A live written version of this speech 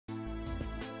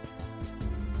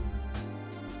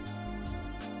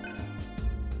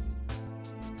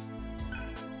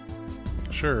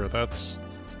Sure, that's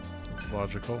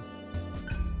logical.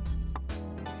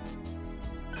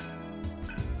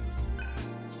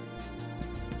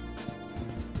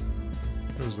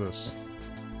 Who's this?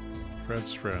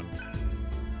 Fred's friend.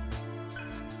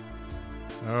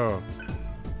 Oh.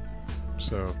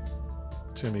 So,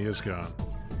 Timmy is gone.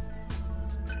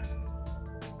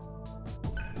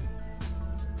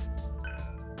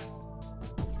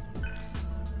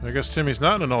 I guess Timmy's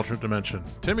not in an alternate dimension.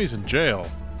 Timmy's in jail.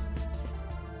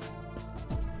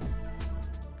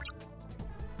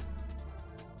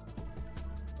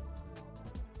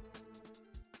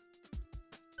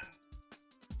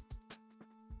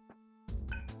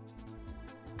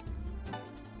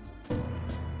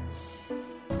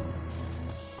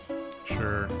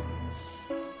 Sure.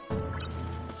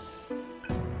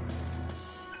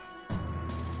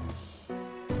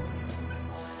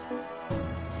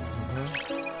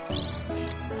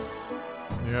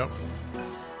 Yep.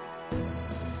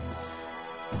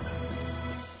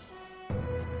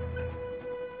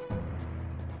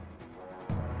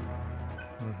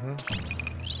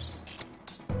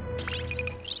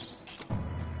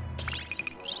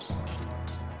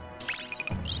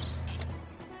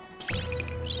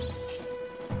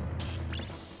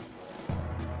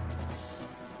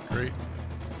 Great.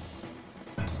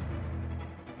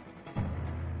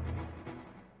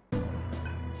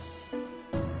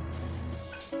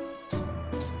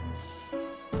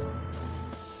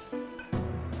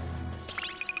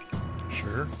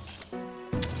 Sure.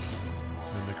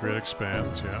 And the grid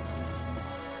expands, yeah.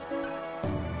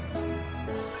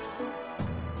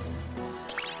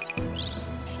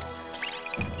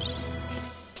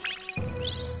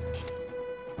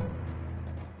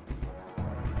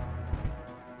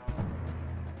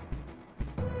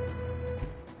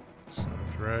 So,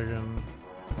 dragon.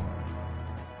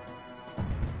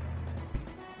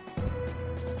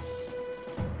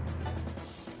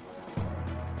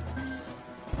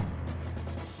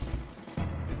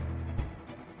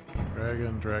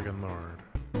 Dragon Lord.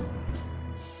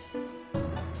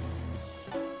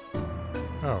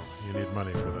 Oh, you need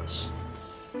money for this.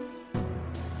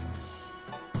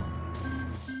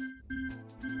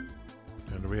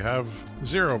 And we have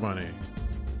 0 money.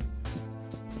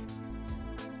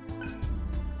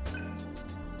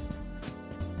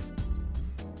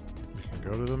 We can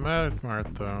go to the Mad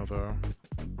Mart though.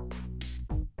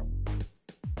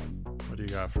 What do you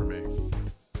got for me?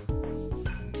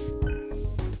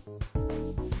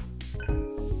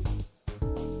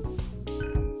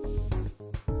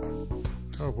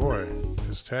 Oh boy,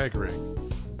 his tag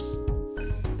ring.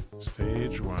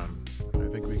 Stage 1. I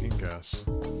think we can guess.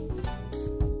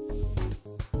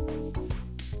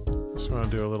 Just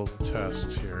want to do a little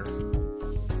test here.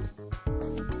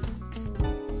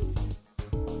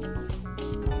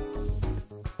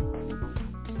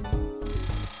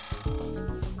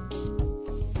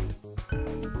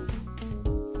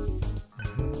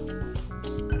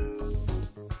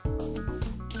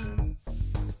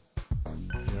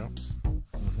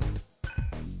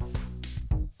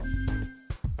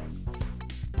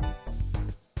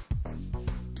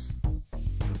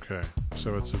 Okay,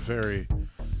 so it's a very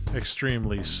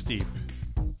extremely steep.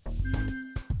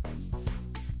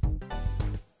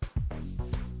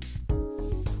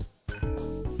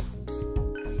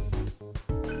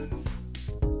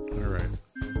 Alright.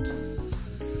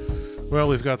 Well,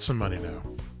 we've got some money now.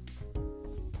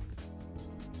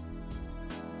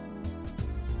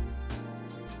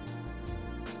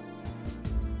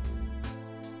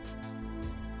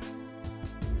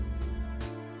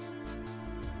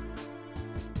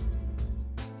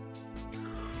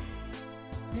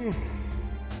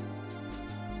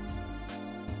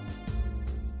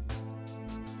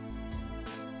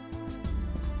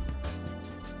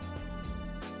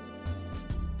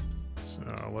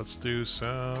 So let's do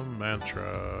some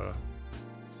mantra.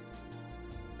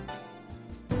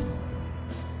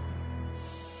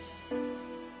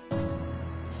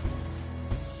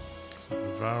 So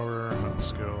devour, hunt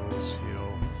skills,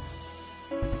 heal.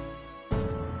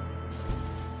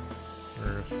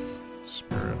 Earth,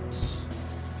 spirit,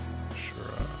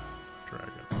 Shura,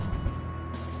 dragon.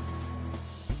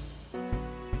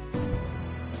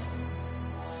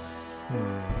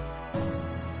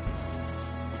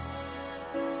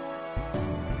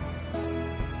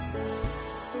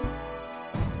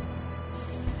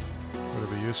 Would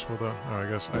it be useful though? Oh, I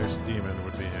guess Ice Demon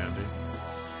would be handy.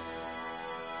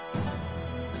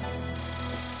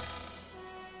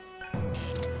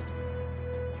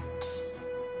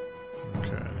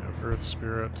 Okay, you have Earth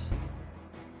Spirit.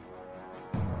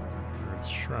 Earth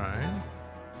Shrine.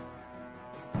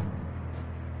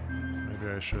 Maybe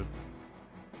I should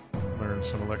learn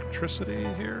some electricity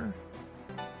here.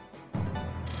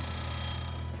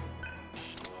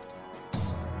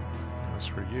 As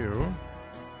for you...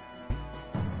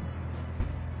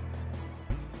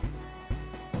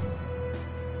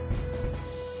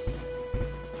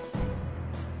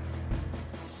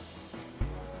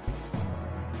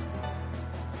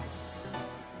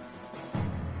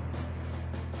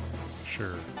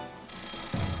 Sure.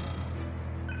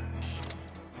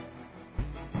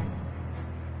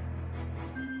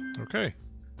 Okay.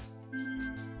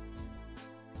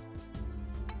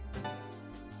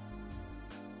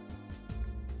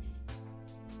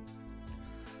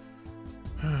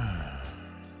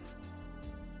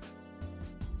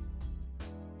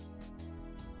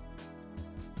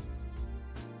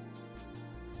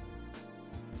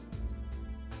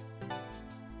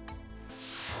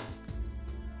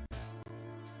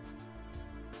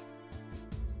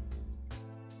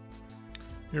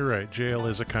 You're right, jail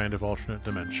is a kind of alternate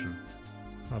dimension.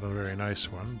 Not a very nice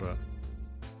one, but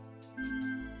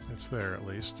it's there at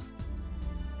least.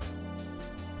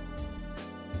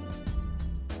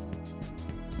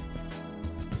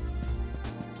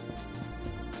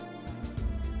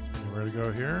 Where to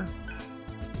go here?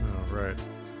 Oh, right.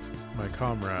 My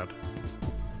comrade.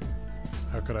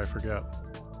 How could I forget?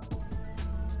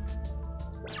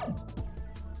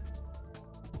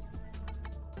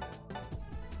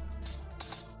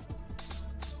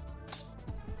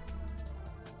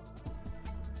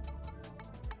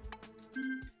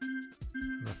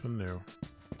 Nothing new.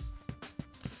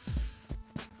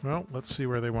 Well, let's see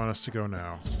where they want us to go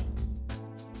now.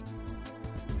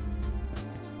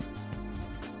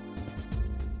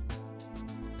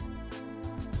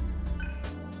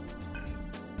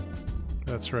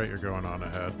 That's right, you're going on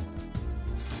ahead.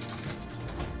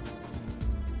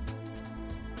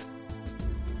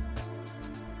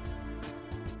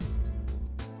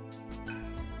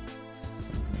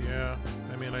 Yeah,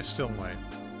 I mean, I still might.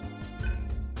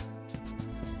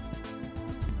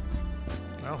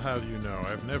 I'll have you know,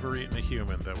 I've never eaten a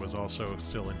human that was also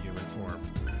still in human form.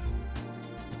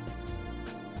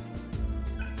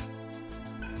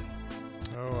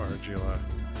 Oh, Argila.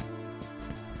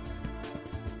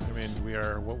 I mean, we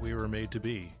are what we were made to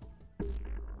be.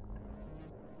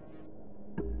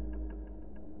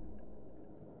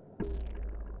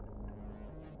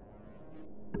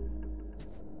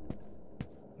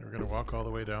 We're gonna walk all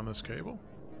the way down this cable?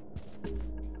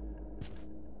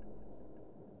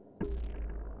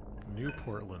 New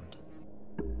Portland.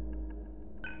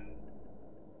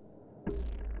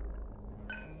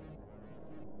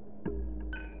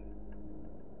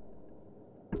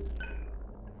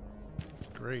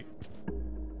 Great.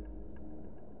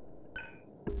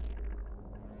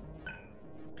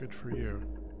 Good for you.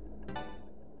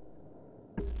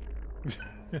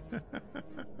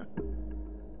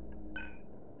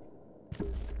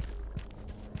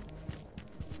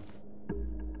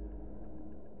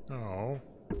 Oh.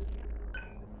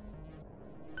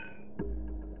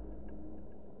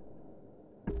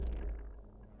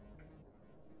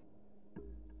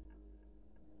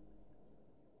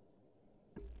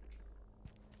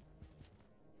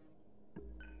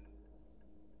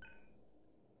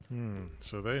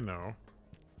 So they know.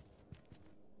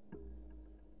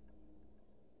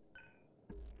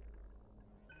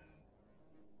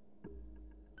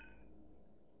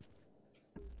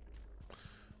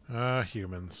 Ah,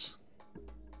 humans.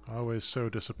 Always so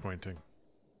disappointing.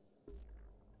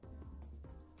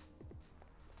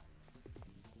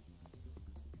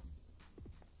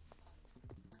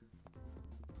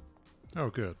 Oh,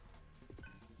 good.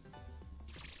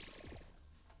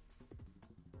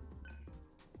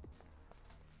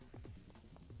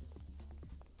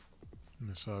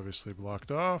 This obviously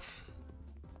blocked off.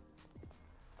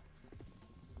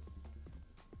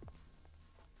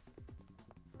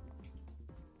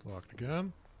 Blocked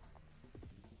again.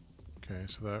 Okay,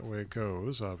 so that way it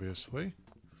goes, obviously.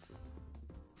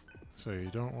 So you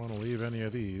don't want to leave any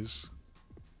of these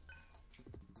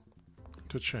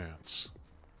to chance.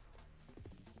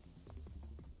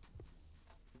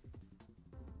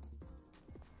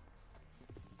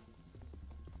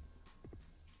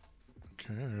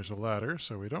 Okay, there's a ladder,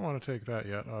 so we don't want to take that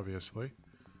yet, obviously.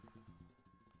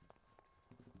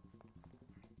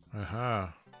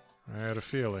 Aha! I had a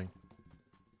feeling.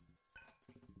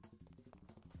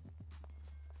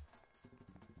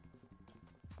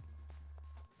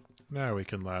 Now we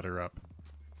can ladder up.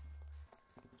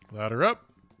 Ladder up!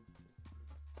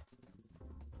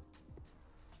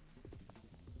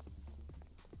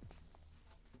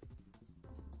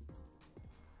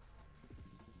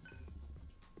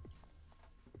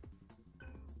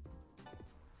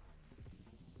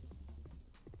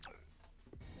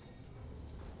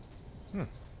 Hmm.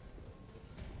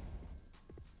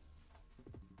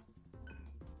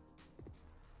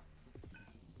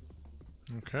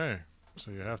 Okay,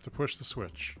 so you have to push the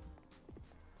switch.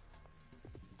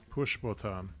 Push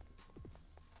button.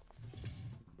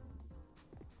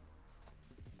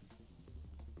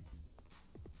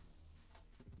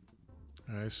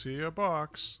 I see a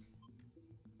box.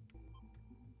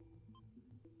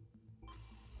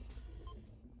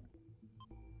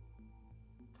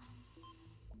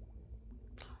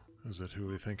 Is it who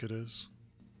we think it is?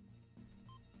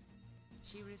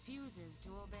 She refuses to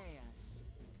obey us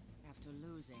after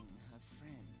losing her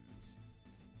friends.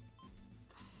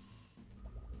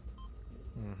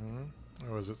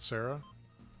 Oh, is it Sarah?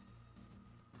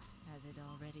 Has it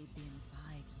already been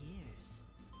 5 years?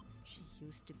 She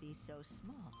used to be so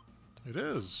small. It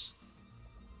is.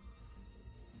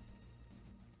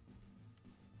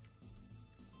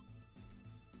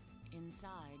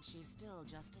 Inside, she's still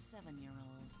just a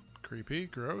 7-year-old. Creepy,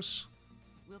 gross.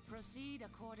 We'll proceed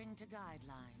according to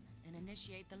guideline and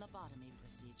initiate the lobotomy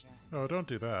procedure. Oh, don't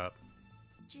do that.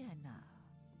 Jenna,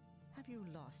 have you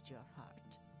lost your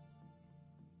heart?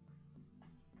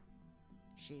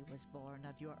 She was born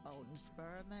of your own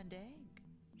sperm and egg.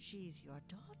 She's your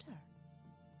daughter.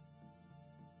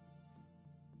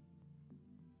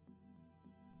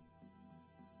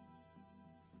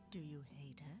 Do you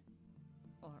hate her?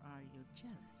 Or are you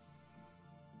jealous?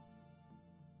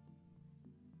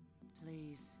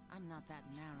 Please, I'm not that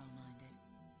narrow-minded.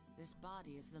 This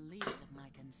body is the least of my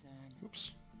concern.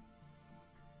 Oops.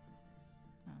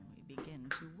 We begin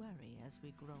to worry as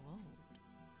we grow old.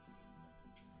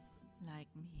 Like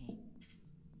me.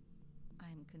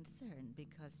 I'm concerned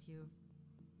because you've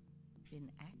been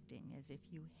acting as if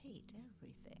you hate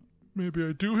everything. Maybe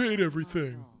I do hate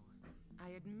everything. Margot, I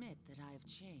admit that I have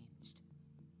changed.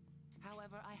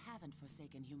 However, I haven't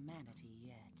forsaken humanity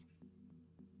yet.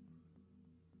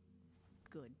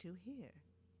 Good to hear.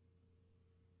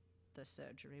 The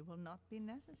surgery will not be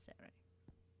necessary.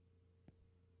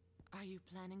 Are you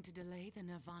planning to delay the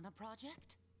Nirvana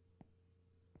project?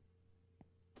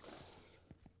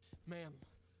 Ma'am,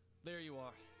 there you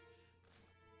are.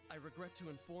 I regret to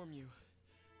inform you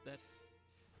that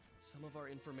some of our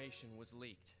information was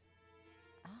leaked.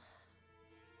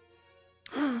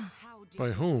 How did By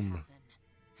this whom? happen?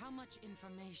 How much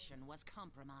information was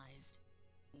compromised?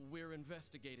 We're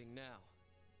investigating now.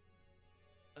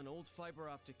 An old fiber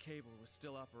optic cable was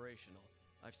still operational.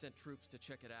 I've sent troops to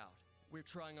check it out. We're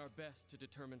trying our best to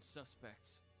determine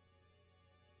suspects.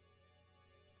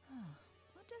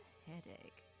 What a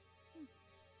headache.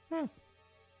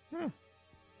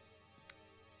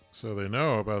 So they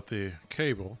know about the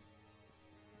cable.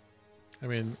 I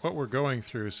mean, what we're going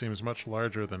through seems much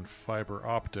larger than fiber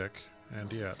optic, and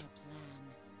What is yet... her plan?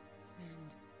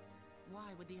 And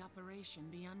why would the operation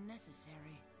be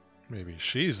unnecessary? Maybe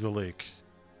she's the leak.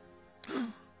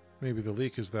 Maybe the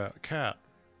leak is that cat.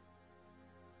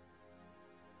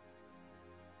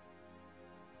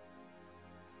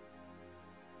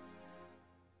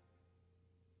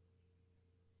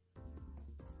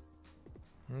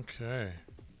 Okay.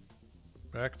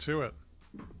 Back to it.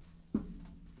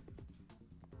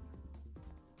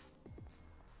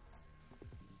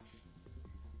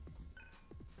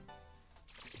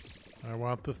 I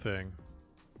want the thing.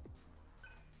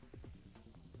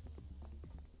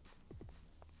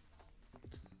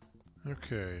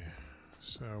 Okay,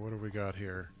 so what do we got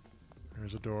here?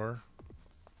 There's a door.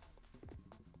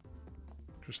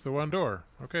 Just the one door.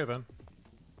 Okay then.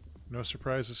 No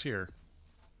surprises here.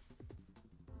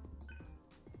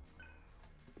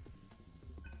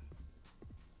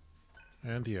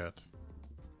 And yet,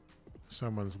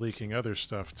 someone's leaking other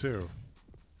stuff too.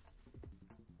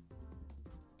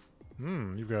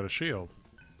 You've got a shield.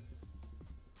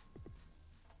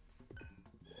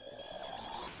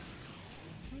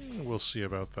 We'll see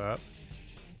about that.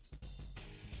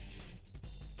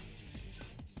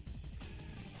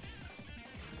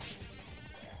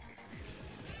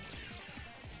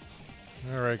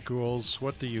 Alright, ghouls,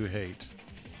 what do you hate?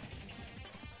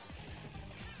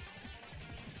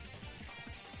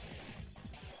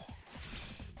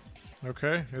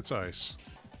 Okay, it's ice.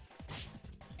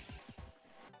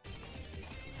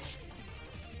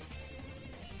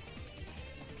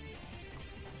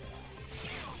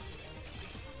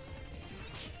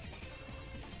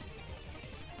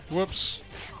 Whoops.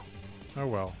 Oh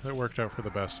well, it worked out for the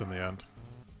best in the end.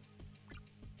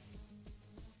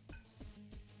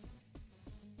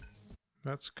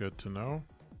 That's good to know.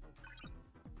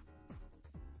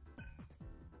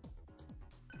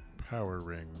 Power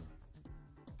ring.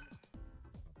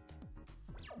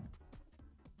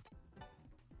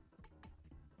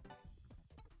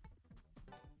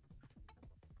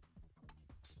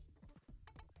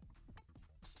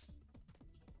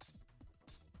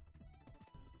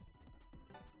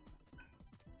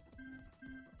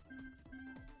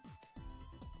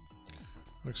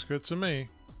 Looks good to me.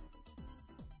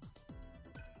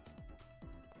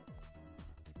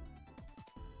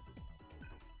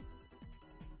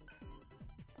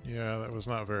 Yeah, that was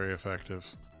not very effective.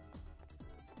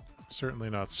 Certainly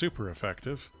not super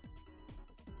effective.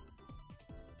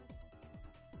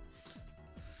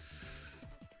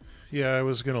 Yeah, I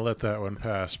was going to let that one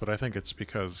pass, but I think it's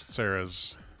because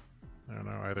Sarah's, I don't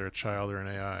know, either a child or an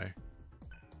AI.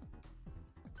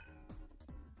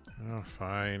 Oh,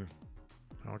 fine.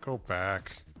 I'll go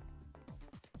back.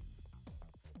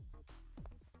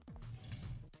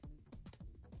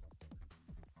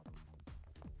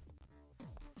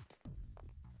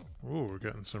 Ooh, we're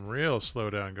getting some real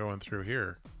slowdown going through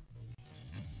here.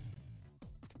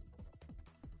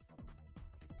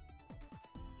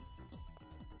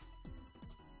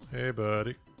 Hey,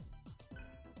 buddy.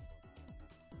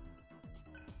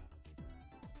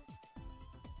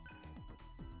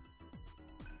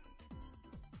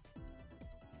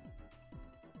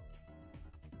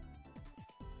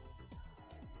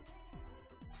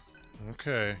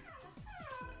 Okay.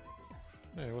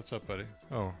 Hey, what's up, buddy?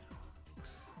 Oh.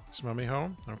 Is Mummy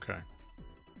home? Okay.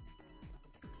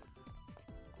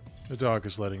 The dog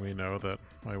is letting me know that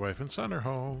my wife and son are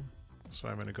home, so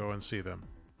I'm going to go and see them.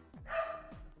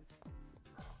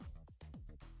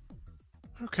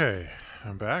 Okay,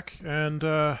 I'm back, and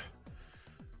I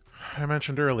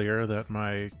mentioned earlier that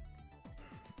my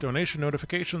donation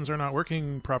notifications are not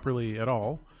working properly at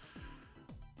all,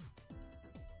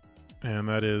 and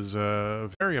that is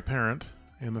very apparent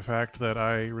in the fact that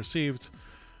I received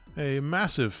a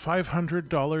massive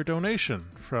 $500 donation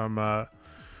from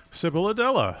Sybil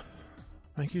Adela.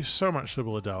 Thank you so much,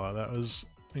 Sybil Adela. That was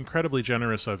incredibly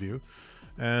generous of you,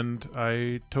 and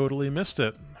I totally missed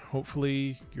it.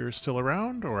 Hopefully you're still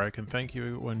around, or I can thank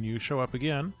you when you show up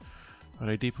again. But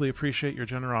I deeply appreciate your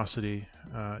generosity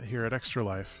here at Extra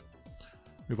Life.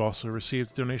 We've also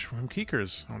received a donation from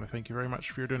Keekers. I want to thank you very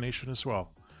much for your donation as well.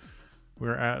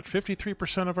 We're at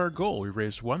 53% of our goal. We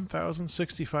raised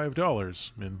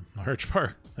 $1,065, in large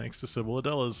part thanks to Sybil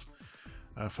Adela's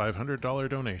 $500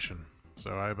 donation.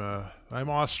 So I'm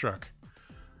awestruck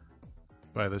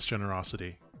by this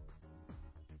generosity.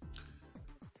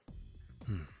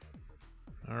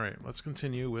 All right, let's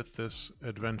continue with this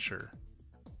adventure.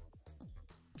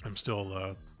 I'm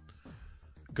still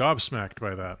gobsmacked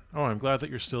by that. Oh, I'm glad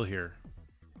that you're still here.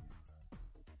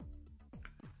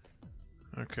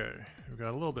 Okay, we've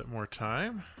got a little bit more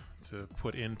time to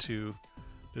put into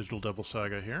Digital Devil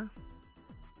Saga here.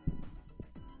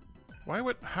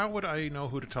 How would I know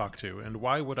who to talk to, and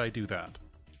why would I do that?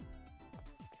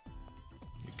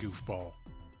 You goofball.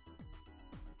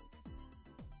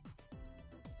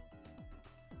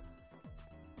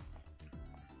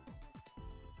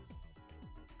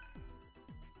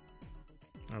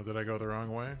 Oh, did I go the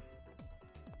wrong way?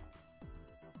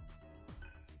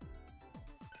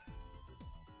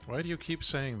 Why do you keep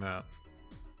saying that?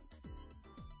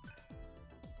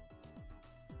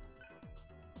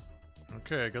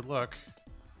 Okay, good luck.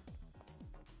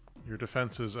 Your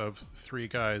defenses of 3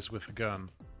 guys with a gun.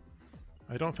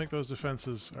 I don't think those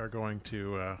defenses are going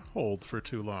to hold for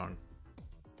too long.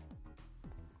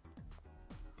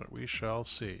 But we shall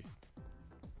see.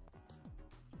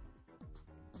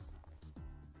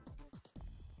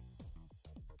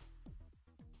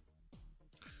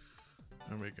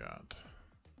 And we got...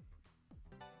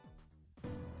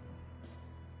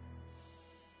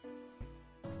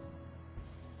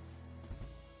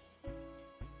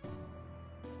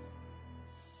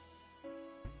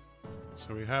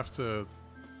 So we have to...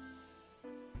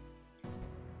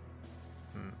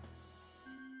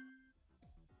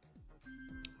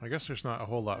 I guess there's not a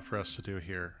whole lot for us to do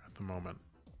here at the moment.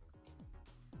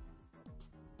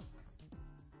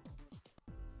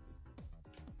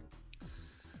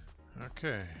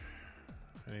 Okay.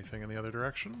 Anything in the other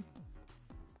direction?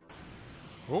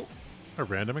 Oh! A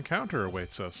random encounter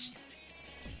awaits us.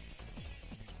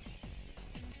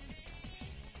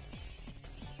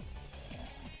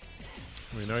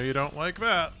 We know you don't like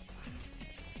that.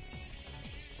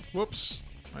 Whoops.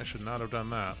 I should not have done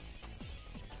that.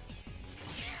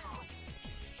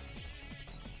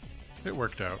 It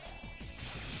worked out.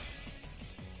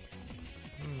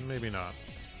 Maybe not.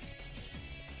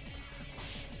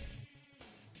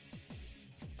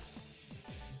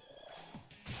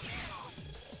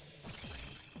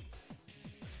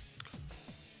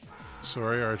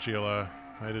 Sorry, Argila.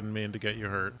 I didn't mean to get you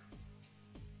hurt.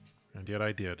 And yet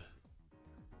I did.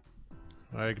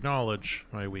 I acknowledge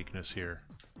my weakness here.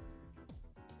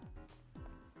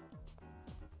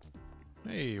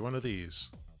 Hey, one of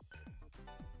these.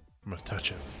 I'm gonna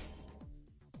touch it.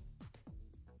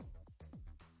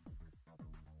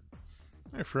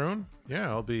 Hey, Froon. Yeah,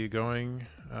 I'll be going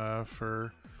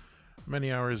for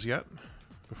many hours yet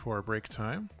before break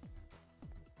time.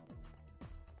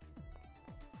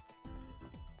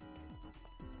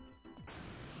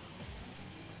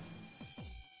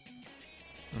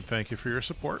 And thank you for your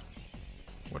support.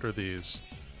 What are these?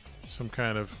 Some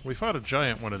kind of... We fought a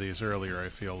giant one of these earlier, I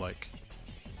feel like.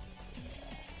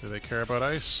 Do they care about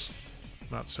ice?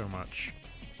 Not so much.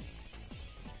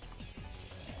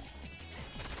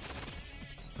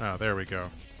 Ah, there we go.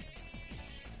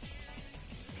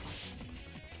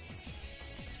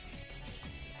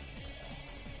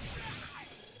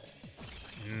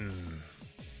 Mmm.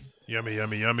 Yummy,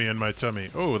 yummy, yummy in my tummy.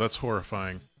 Oh, that's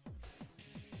horrifying.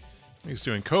 He's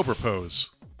doing cobra pose.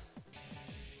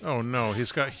 Oh no,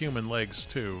 he's got human legs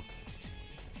too.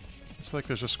 It's like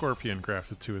there's a scorpion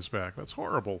grafted to his back. That's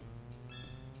horrible.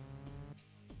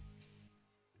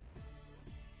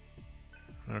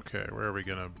 Okay, where are we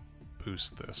gonna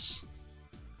boost this?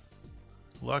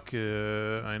 Luck,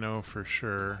 I know for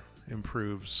sure,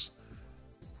 improves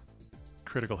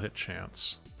critical hit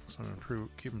chance. So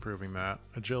keep improving that.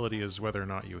 Agility is whether or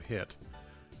not you hit.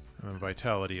 And then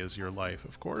vitality is your life,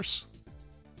 of course.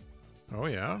 Oh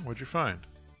yeah? What'd you find?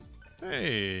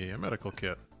 Hey, a medical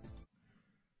kit.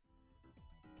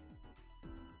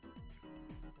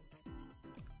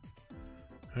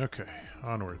 Okay,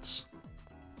 onwards.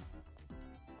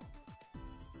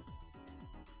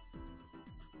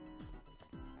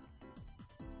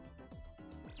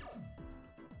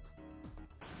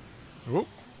 Oh!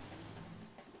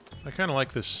 I kind of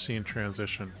like this scene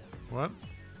transition. What?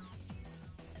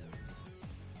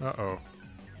 Uh-oh.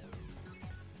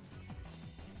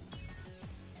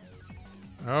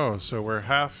 Oh, so we're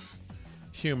half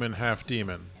human, half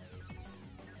demon.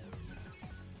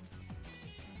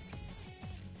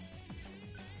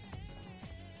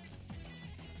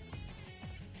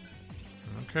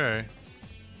 Okay.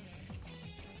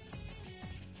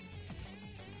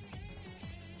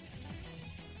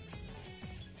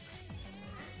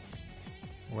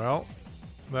 Well,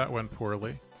 that went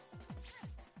poorly.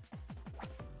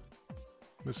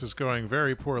 This is going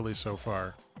very poorly so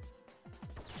far.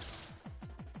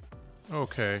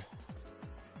 Okay.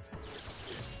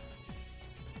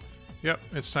 Yep,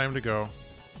 it's time to go.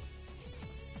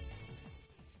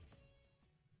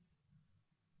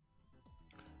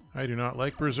 I do not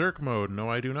like Berserk mode. No,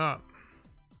 I do not.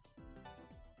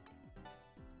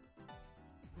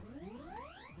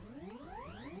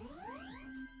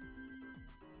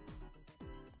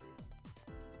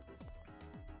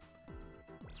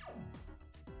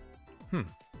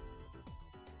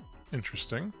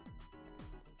 Interesting.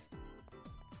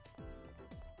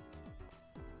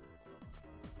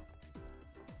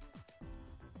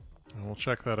 And we'll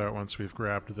check that out once we've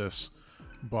grabbed this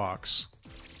box.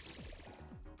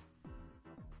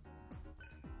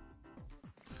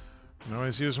 Can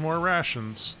always use more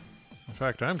rations. In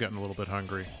fact, I'm getting a little bit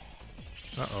hungry.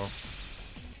 Uh-oh.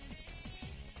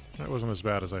 That wasn't as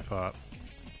bad as I thought.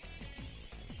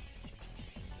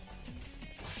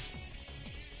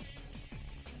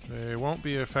 They won't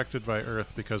be affected by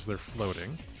Earth because they're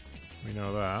floating. We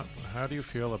know that. How do you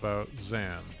feel about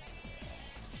Zan?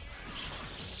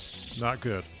 Not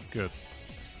good. Good.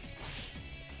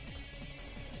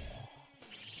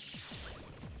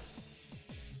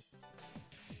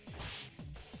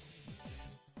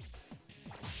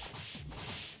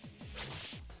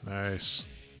 Nice.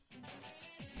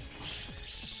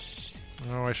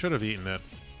 Oh, I should have eaten it.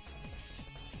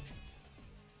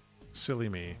 Silly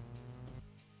me.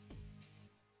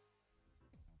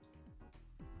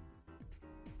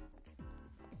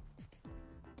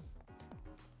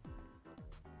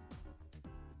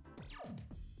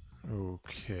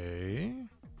 Okay.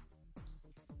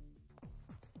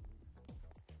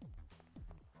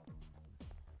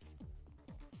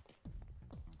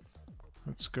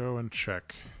 Let's go and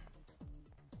check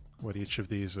what each of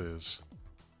these is.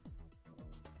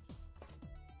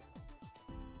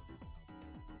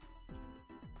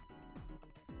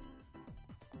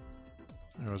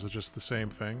 Oh, is it just the same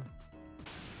thing?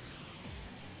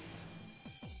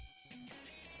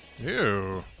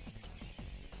 Ew!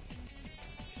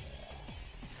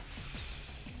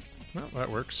 Well,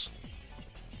 that works.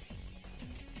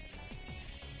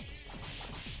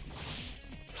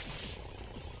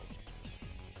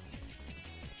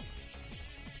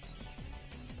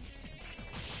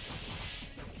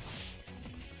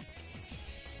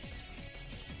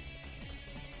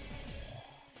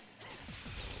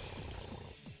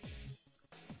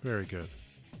 Very good.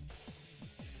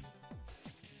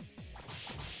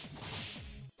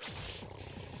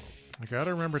 I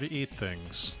gotta remember to eat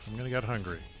things. I'm gonna get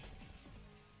hungry.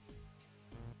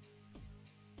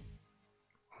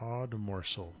 Odd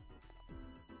morsel.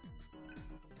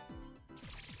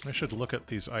 I should look at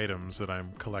these items that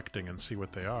I'm collecting and see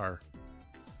what they are.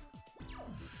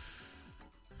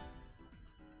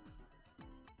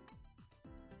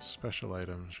 Special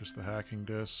items, just the hacking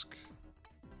disc.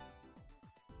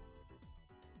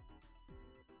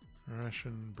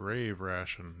 Ration, brave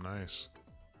ration, nice.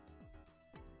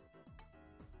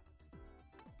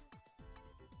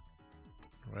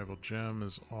 Rival gem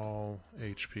is all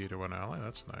HP to one ally,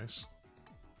 that's nice.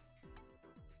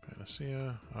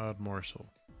 Panacea, odd morsel.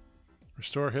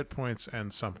 Restore hit points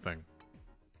and something.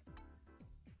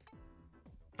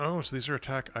 Oh, so these are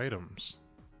attack items.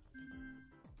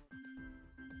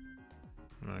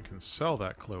 And I can sell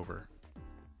that clover.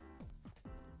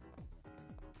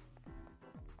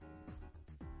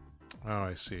 Oh,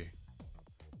 I see.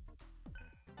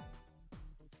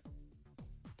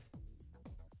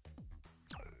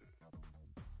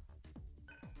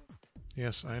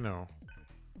 Yes, I know.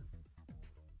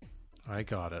 I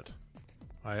got it.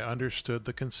 I understood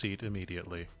the conceit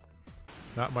immediately.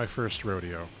 Not my first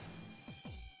rodeo.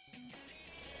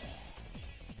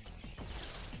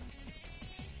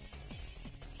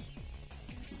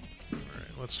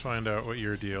 Alright, let's find out what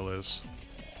your deal is.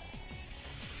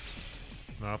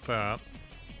 Not that.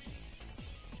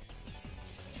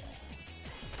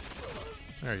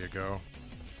 There you go.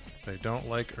 They don't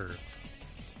like Earth.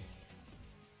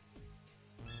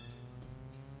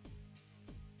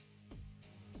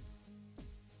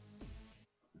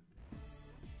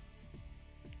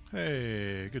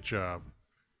 Hey, good job.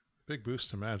 Big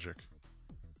boost to magic.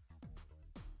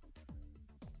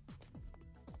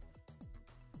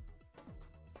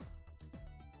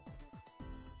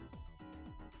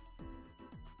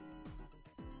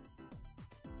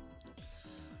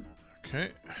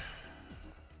 Okay.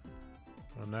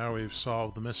 Well, now we've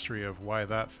solved the mystery of why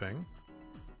that thing.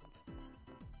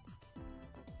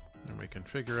 And we can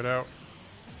figure it out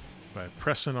by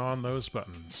pressing on those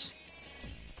buttons.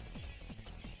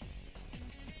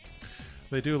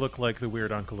 They do look like the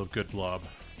weird uncle of Good Blob.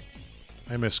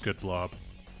 I miss Good Blob.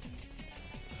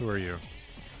 Who are you?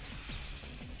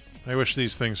 I wish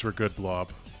these things were Good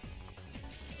Blob.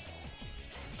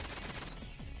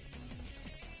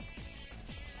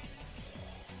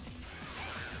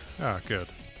 Ah, good.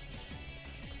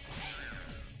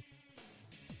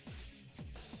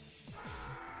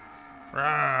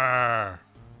 Rawr!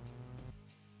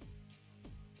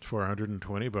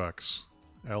 $420.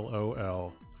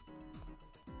 LOL.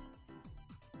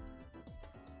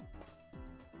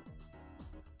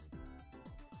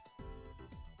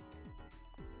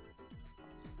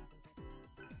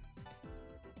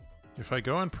 If I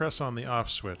go and press on the off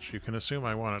switch, you can assume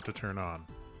I want it to turn on.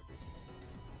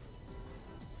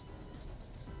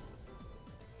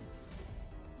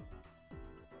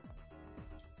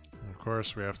 And of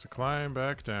course, we have to climb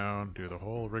back down, do the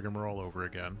whole rigmarole over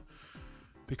again,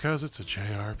 because it's a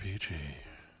JRPG.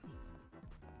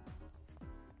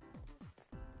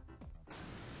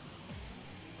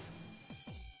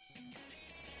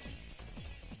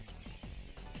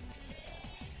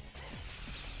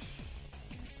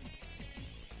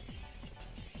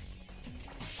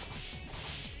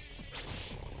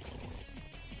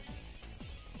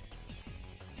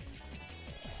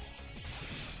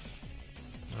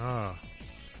 Ah,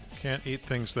 can't eat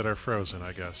things that are frozen,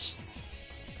 I guess.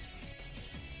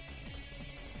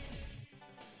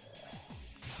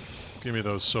 Give me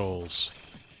those souls.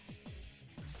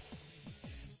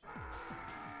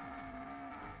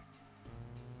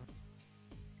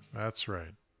 That's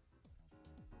right.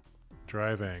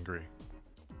 Drive angry.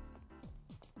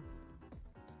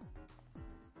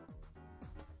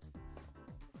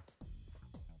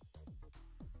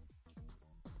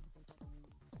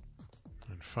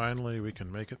 Finally, we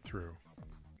can make it through.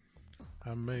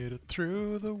 I made it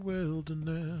through the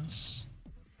wilderness.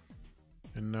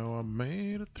 And now I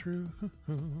made it through.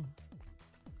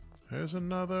 There's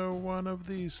another one of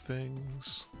these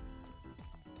things.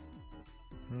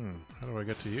 How do I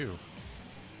get to you?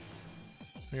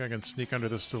 Think I can sneak under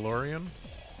this DeLorean?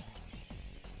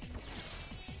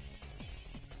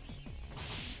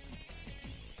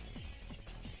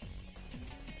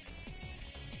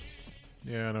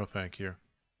 Yeah, no thank you.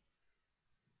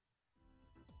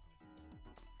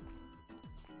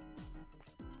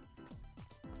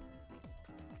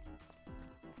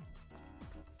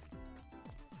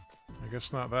 I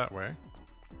guess not that way.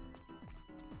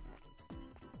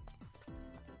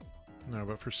 No,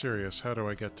 but for serious, how do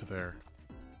I get to there?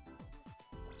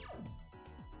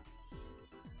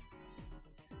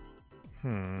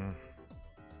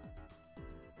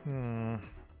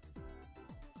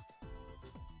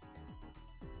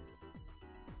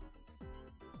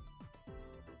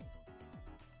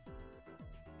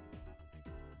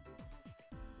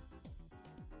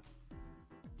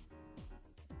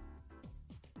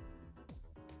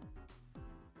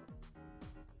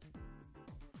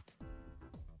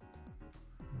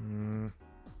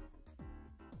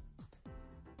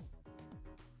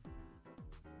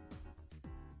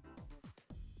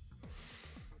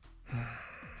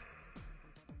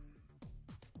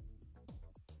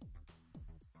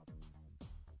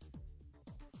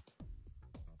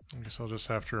 I guess I'll just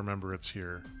have to remember it's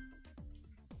here. Do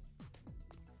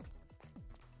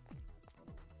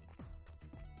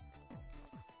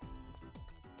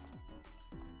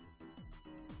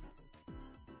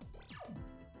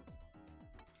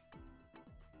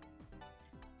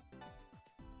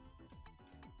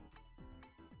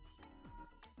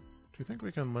you think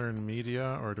we can learn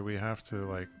media, or do we have to,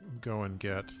 like, go and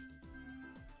get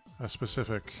a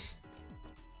specific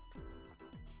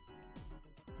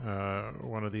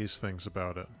one of these things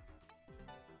about it?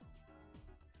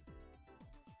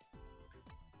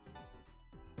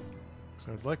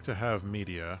 So I'd like to have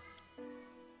media.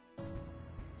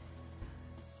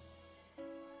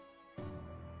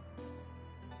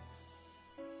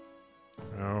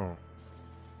 Oh.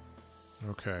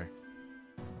 Okay.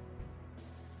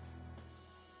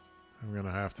 I'm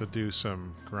gonna have to do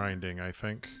some grinding, I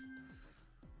think,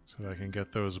 so that I can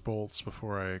get those bolts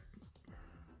before I...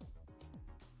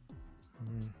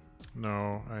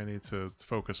 No, I need to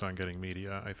focus on getting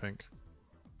media, I think.